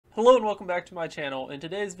Hello and welcome back to my channel. In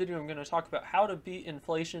today's video I'm going to talk about how to beat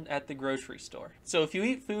inflation at the grocery store. So if you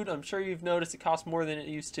eat food, I'm sure you've noticed it costs more than it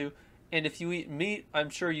used to, and if you eat meat, I'm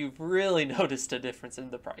sure you've really noticed a difference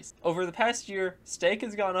in the price. Over the past year, steak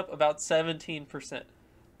has gone up about 17%.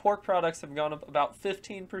 Pork products have gone up about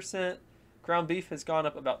 15%. Ground beef has gone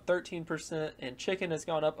up about 13%, and chicken has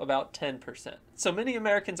gone up about 10%. So many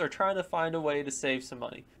Americans are trying to find a way to save some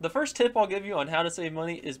money. The first tip I'll give you on how to save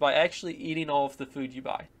money is by actually eating all of the food you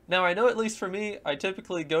buy. Now I know, at least for me, I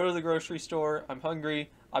typically go to the grocery store, I'm hungry,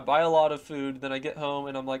 I buy a lot of food, then I get home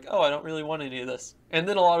and I'm like, oh, I don't really want any of this. And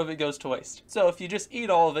then a lot of it goes to waste. So if you just eat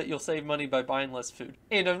all of it, you'll save money by buying less food.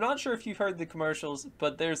 And I'm not sure if you've heard the commercials,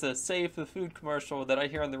 but there's a Save the Food commercial that I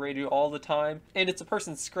hear on the radio all the time. And it's a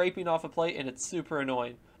person scraping off a plate and it's super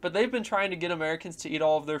annoying. But they've been trying to get Americans to eat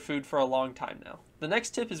all of their food for a long time now. The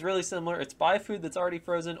next tip is really similar. It's buy food that's already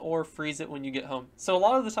frozen or freeze it when you get home. So a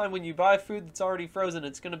lot of the time when you buy food that's already frozen,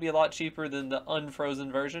 it's going to be a lot cheaper than the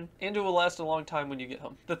unfrozen version, and it will last a long time when you get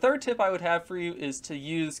home. The third tip I would have for you is to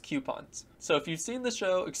use coupons. So if you've seen the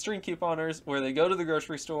show Extreme Couponers, where they go to the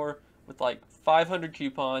grocery store with like 500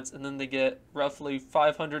 coupons and then they get roughly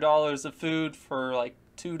 $500 of food for like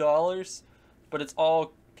 $2, but it's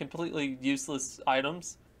all completely useless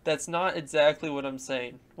items. That's not exactly what I'm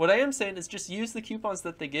saying. What I am saying is just use the coupons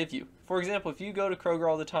that they give you. For example, if you go to Kroger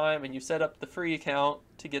all the time and you set up the free account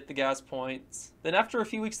to get the gas points, then after a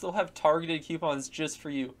few weeks they'll have targeted coupons just for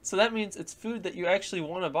you. So that means it's food that you actually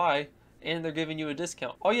want to buy and they're giving you a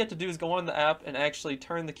discount. All you have to do is go on the app and actually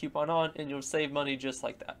turn the coupon on and you'll save money just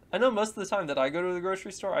like that. I know most of the time that I go to the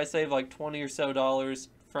grocery store, I save like $20 or so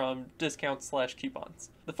from discounts/coupons.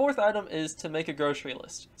 The fourth item is to make a grocery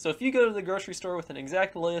list. So if you go to the grocery store with an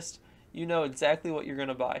exact list, you know exactly what you're going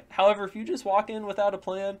to buy. However, if you just walk in without a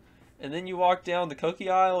plan, and then you walk down the cookie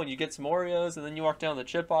aisle and you get some Oreos, and then you walk down the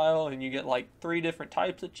chip aisle and you get like 3 different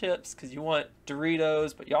types of chips because you want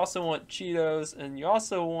Doritos, but you also want Cheetos, and you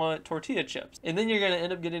also want tortilla chips. And then you're going to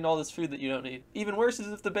end up getting all this food that you don't need. Even worse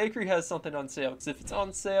is if the bakery has something on sale, because if it's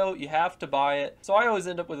on sale, you have to buy it. So I always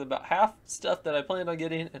end up with about half stuff that I planned on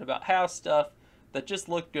getting and about half stuff that just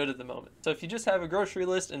look good at the moment. So if you just have a grocery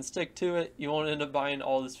list and stick to it, you won't end up buying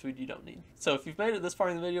all this food you don't need. So if you've made it this far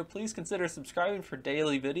in the video, please consider subscribing for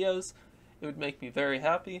daily videos. It would make me very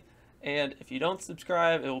happy. And if you don't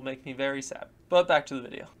subscribe, it will make me very sad. But back to the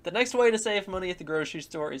video. The next way to save money at the grocery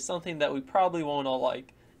store is something that we probably won't all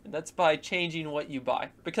like. And that's by changing what you buy,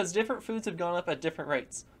 because different foods have gone up at different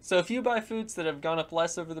rates. So if you buy foods that have gone up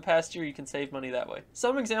less over the past year, you can save money that way.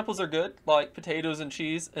 Some examples are good, like potatoes and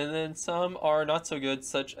cheese, and then some are not so good,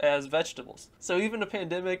 such as vegetables. So even a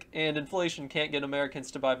pandemic and inflation can't get Americans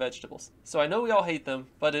to buy vegetables. So I know we all hate them,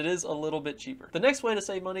 but it is a little bit cheaper. The next way to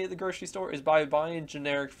save money at the grocery store is by buying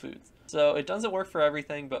generic foods. So it doesn't work for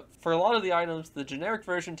everything, but for a lot of the items, the generic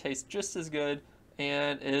version tastes just as good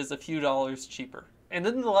and is a few dollars cheaper. And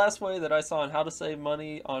then the last way that I saw on how to save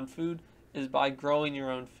money on food is by growing your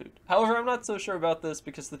own food. However, I'm not so sure about this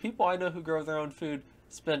because the people I know who grow their own food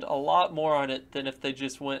spend a lot more on it than if they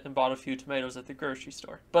just went and bought a few tomatoes at the grocery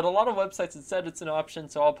store. But a lot of websites have said it's an option,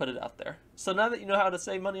 so I'll put it out there. So now that you know how to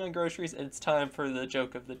save money on groceries, it's time for the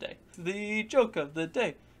joke of the day. The joke of the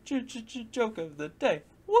day. Joke of the day.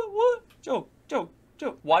 What? Joke.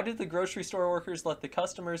 Why did the grocery store workers let the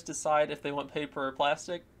customers decide if they want paper or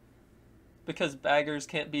plastic? Because baggers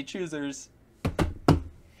can't be choosers.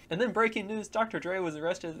 And then breaking news, Dr. Dre was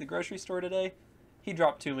arrested at the grocery store today. He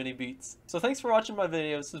dropped too many beats. So thanks for watching my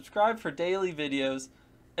videos. Subscribe for daily videos,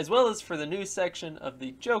 as well as for the news section of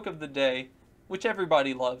the joke of the day, which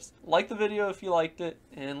everybody loves. Like the video if you liked it,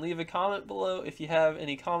 and leave a comment below if you have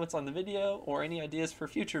any comments on the video or any ideas for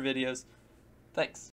future videos. Thanks.